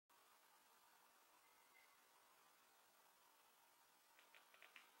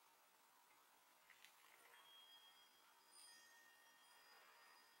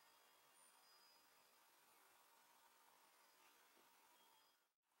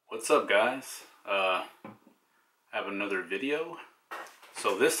What's up, guys? I have another video.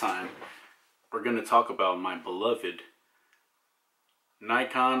 So this time we're going to talk about my beloved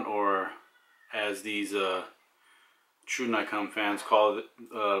Nikon, or as these true Nikon fans call it,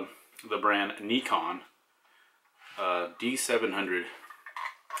 the brand Nikon D700.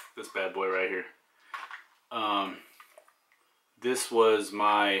 This bad boy right here. This was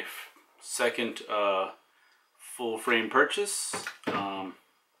my second full frame purchase.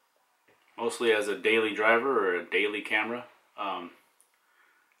 Mostly as a daily driver or a daily camera. I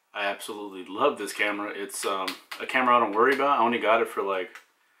absolutely love this camera. It's a camera I don't worry about. I only got it for like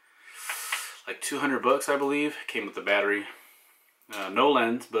 $200, I believe. Came with the battery. No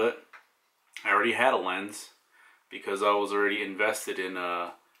lens, but I already had a lens because I was already invested in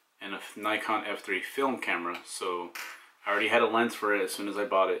a Nikon F3 film camera. So I already had a lens for it as soon as I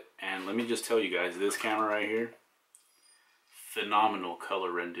bought it. And let me just tell you guys, this camera right here, phenomenal color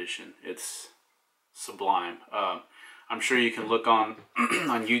rendition. It's sublime. I'm sure you can look on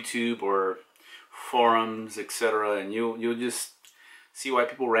on YouTube or forums, etc., and you'll just see why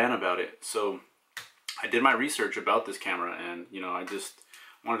people ran about it. So I did my research about this camera, and you know, I just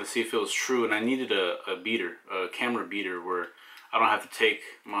wanted to see if it was true, and I needed a beater, a camera beater, where I don't have to take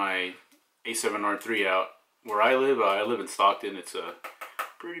my A7R III out. Where I live in Stockton. It's a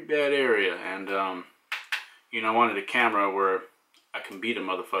pretty bad area, and you know, I wanted a camera where I can beat a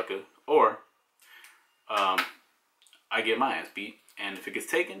motherfucker, or I get my ass beat, and if it gets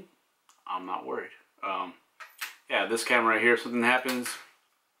taken, I'm not worried. Yeah, this camera right here, if something happens,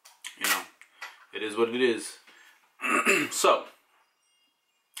 you know, it is what it is. So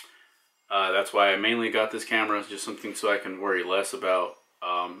that's why I mainly got this camera. It's just something so I can worry less about.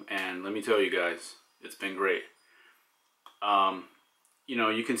 And let me tell you guys, it's been great. You know,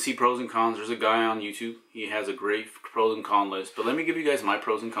 you can see pros and cons. There's a guy on YouTube. He has a great pros and con list. But let me give you guys my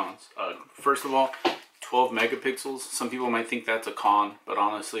pros and cons. First of all, 12 megapixels. Some people might think that's a con, but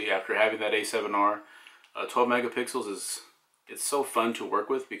honestly, after having that A7R, 12 megapixels it's so fun to work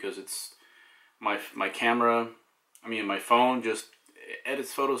with because it's my camera. I mean, my phone just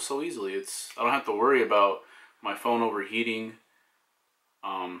edits photos so easily. I don't have to worry about my phone overheating.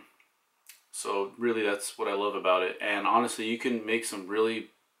 So really, that's what I love about it. And honestly, you can make some really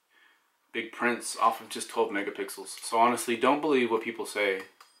big prints off of just 12 megapixels. So honestly, don't believe what people say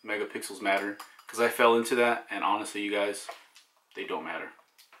megapixels matter, because I fell into that, and honestly, you guys, they don't matter.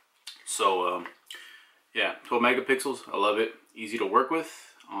 So yeah, 12 megapixels, I love it. Easy to work with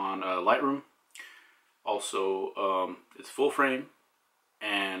on Lightroom. Also, it's full frame,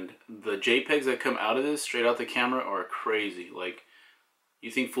 and the JPEGs that come out of this, straight out the camera, are crazy. Like, you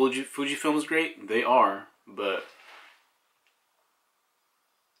think Fujifilm is great? They are, but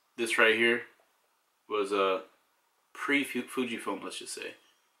this right here was a pre-Fujifilm, let's just say.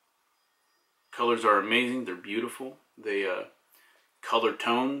 Colors are amazing. They're beautiful. They color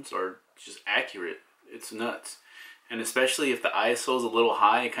tones are just accurate. It's nuts. And especially if the ISO is a little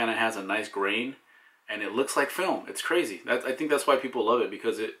high, it kind of has a nice grain, and it looks like film. It's crazy. I think that's why people love it,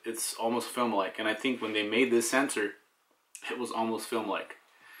 because it's almost film-like. And I think when they made this sensor, it was almost film-like.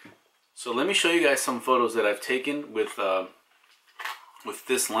 So let me show you guys some photos that I've taken with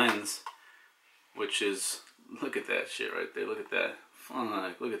this lens, which is, look at that shit right there. Look at that.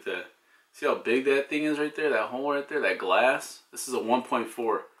 Look at that. See how big that thing is right there? That hole right there, that glass. This is a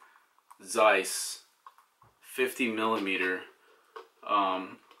 1.4 Zeiss 50 millimeter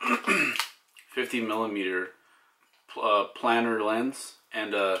 50 millimeter planar lens.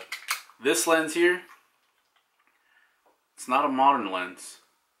 And this lens here, it's not a modern lens.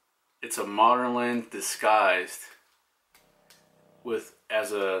 It's a modern lens disguised with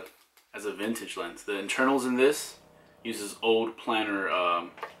as a vintage lens. The internals in this uses old planar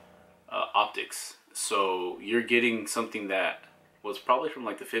optics, so you're getting something that was probably from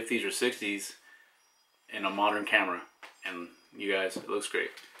like the 50s or 60s in a modern camera, and you guys, it looks great.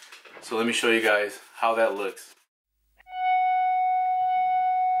 So let me show you guys how that looks.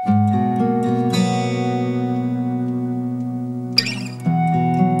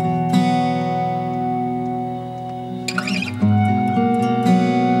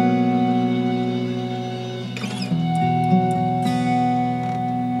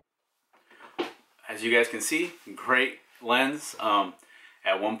 As you guys can see, great lens. At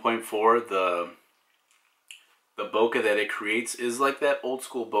 1.4, the bokeh that it creates is like that old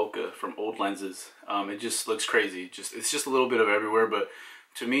school bokeh from old lenses. It just looks crazy. It's just a little bit of everywhere, but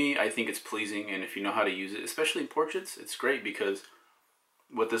to me, I think it's pleasing. And if you know how to use it, especially in portraits, it's great, because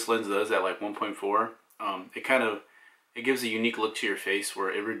what this lens does at like 1.4, it gives a unique look to your face,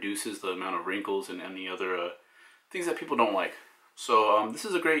 where it reduces the amount of wrinkles and any other things that people don't like. So this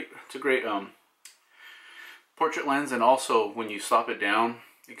is it's a great portrait lens, and also when you stop it down,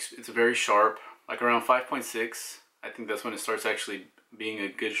 it's very sharp, like around 5.6. I think that's when it starts actually being a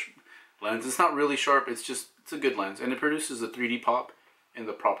good lens. It's not really sharp, it's a good lens, and it produces a 3D pop in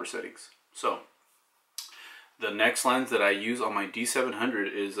the proper settings. So the next lens that I use on my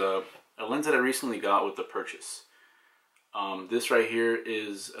D700 is a lens that I recently got with the purchase. This right here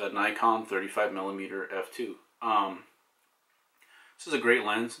is a Nikon 35mm f2. This is a great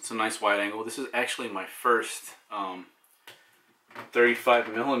lens. It's a nice wide angle. This is actually my first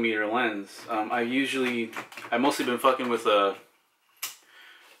 35mm lens. I've mostly been fucking with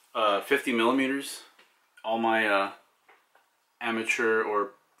 50mm all my amateur,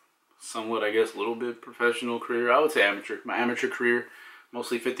 or somewhat, I guess, a little bit professional career. I would say amateur. My amateur career,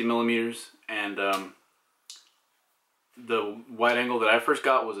 mostly 50mm, and the wide angle that I first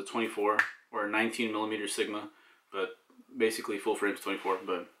got was a 24 or a 19mm Sigma, but basically full frame's 24.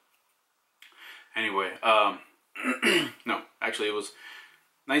 But anyway, no, actually it was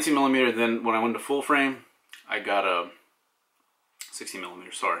 19mm. Then when I went to full frame, I got a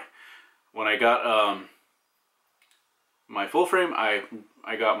 60mm. Sorry, when I got my full frame, I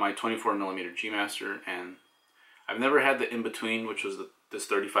got my 24mm G Master, and I've never had the in between, which was this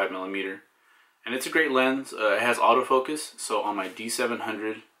 35mm. And it's a great lens. It has autofocus, so on my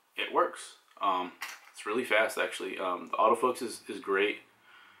D700 it works. It's really fast, actually. The autofocus is great,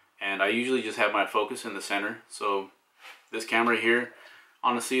 and I usually just have my focus in the center. So this camera here,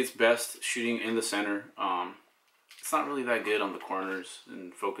 honestly, it's best shooting in the center. It's not really that good on the corners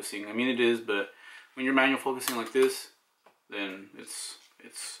and focusing. I mean, it is, but when you're manual focusing like this, then it's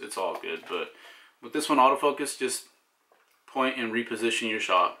all good. But with this one, autofocus, just point and reposition your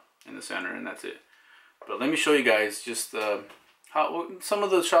shot in the center, and that's it. But let me show you guys just how some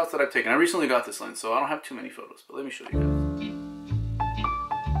of the shots that I've taken. I recently got this lens, so I don't have too many photos, but let me show you guys.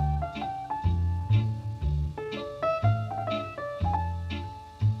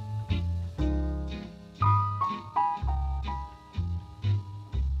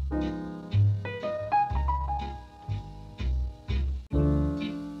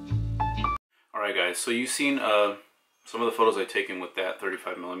 Alright guys, so you've seen some of the photos I've taken with that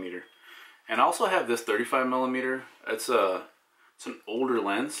 35mm. And I also have this 35mm. It's an older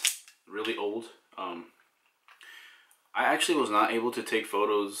lens, really old. I actually was not able to take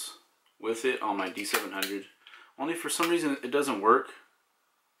photos with it on my D700. Only for some reason it doesn't work.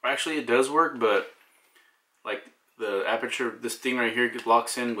 Or actually it does work, but like the aperture, this thing right here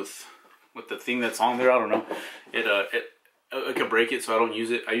locks in with the thing that's on there. I don't know. I could break it, so I don't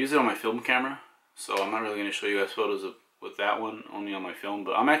use it. I use it on my film camera, so I'm not really going to show you guys photos with that one, only on my film,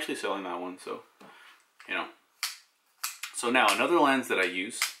 but I'm actually selling that one, so, you know. So now, another lens that I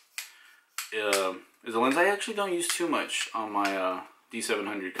use is a lens I actually don't use too much on my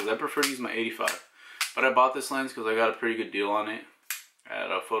D700, because I prefer to use my 85. But I bought this lens because I got a pretty good deal on it at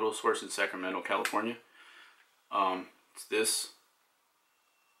a photo source in Sacramento, California. It's this.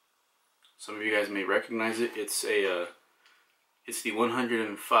 Some of you guys may recognize it. It's the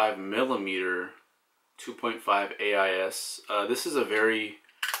 105mm 2.5 AIS. This is a very,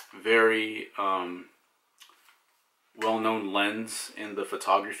 very well-known lens in the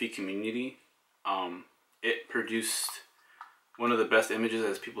photography community. It produced one of the best images,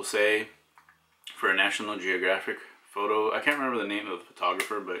 as people say, for a National Geographic photo. I can't remember the name of the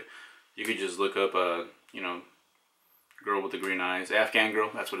photographer, but you could just look up, you know, girl with the green eyes, Afghan girl,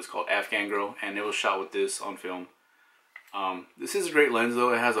 that's what it's called, Afghan girl, and it was shot with this on film. This is a great lens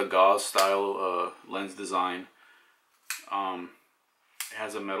though. It has a gauze style lens design. It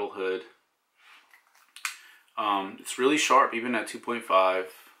has a metal hood. It's really sharp even at 2.5.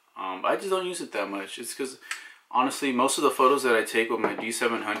 I just don't use it that much. It's because honestly most of the photos that I take with my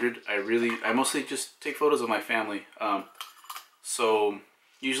D700, I mostly just take photos of my family. So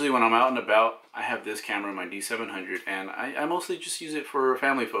usually when I'm out and about, I have this camera, my D700, and I mostly just use it for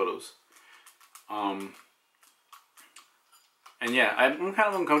family photos. And yeah, I'm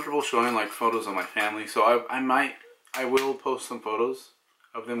kind of uncomfortable showing like photos of my family, so I will post some photos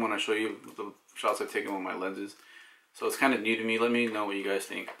of them when I show you the shots I've taken with my lenses. So it's kind of new to me. Let me know what you guys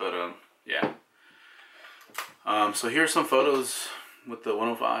think. But yeah. So here's some photos with the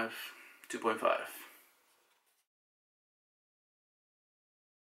 105 2.5.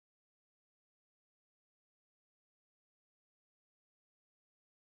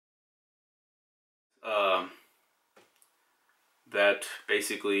 That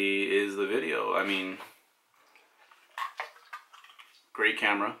basically is the video. I mean, great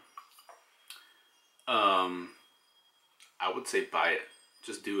camera. I would say buy it.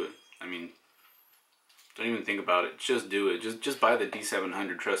 Just do it. I mean, Don't even think about it. Just do it. Just buy the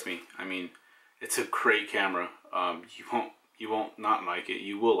D700. Trust me. I mean, it's a great camera. You won't not like it.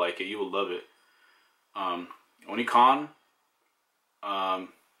 You will like it. You will love it. Only con, I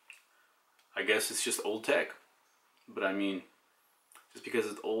guess it's just old tech. But I mean, just because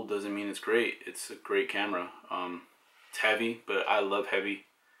it's old doesn't mean it's great. It's a great camera. It's heavy, but I love heavy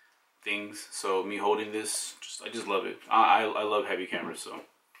things. So me holding this, I just love it. I love heavy cameras. So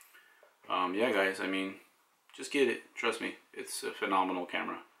yeah, guys. I mean, just get it. Trust me, it's a phenomenal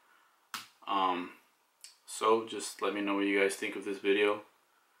camera. So just let me know what you guys think of this video.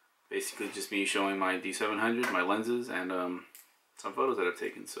 Basically, just me showing my D700, my lenses, and some photos that I've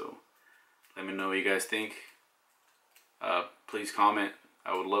taken. So let me know what you guys think. Please comment.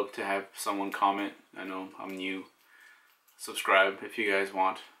 I would love to have someone comment. I know I'm new. Subscribe if you guys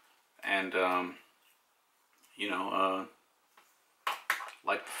want, and you know,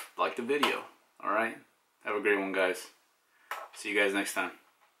 like the video. All right. Have a great one, guys. See you guys next time.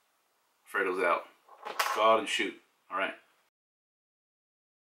 Fredo's out. Go out and shoot. All right.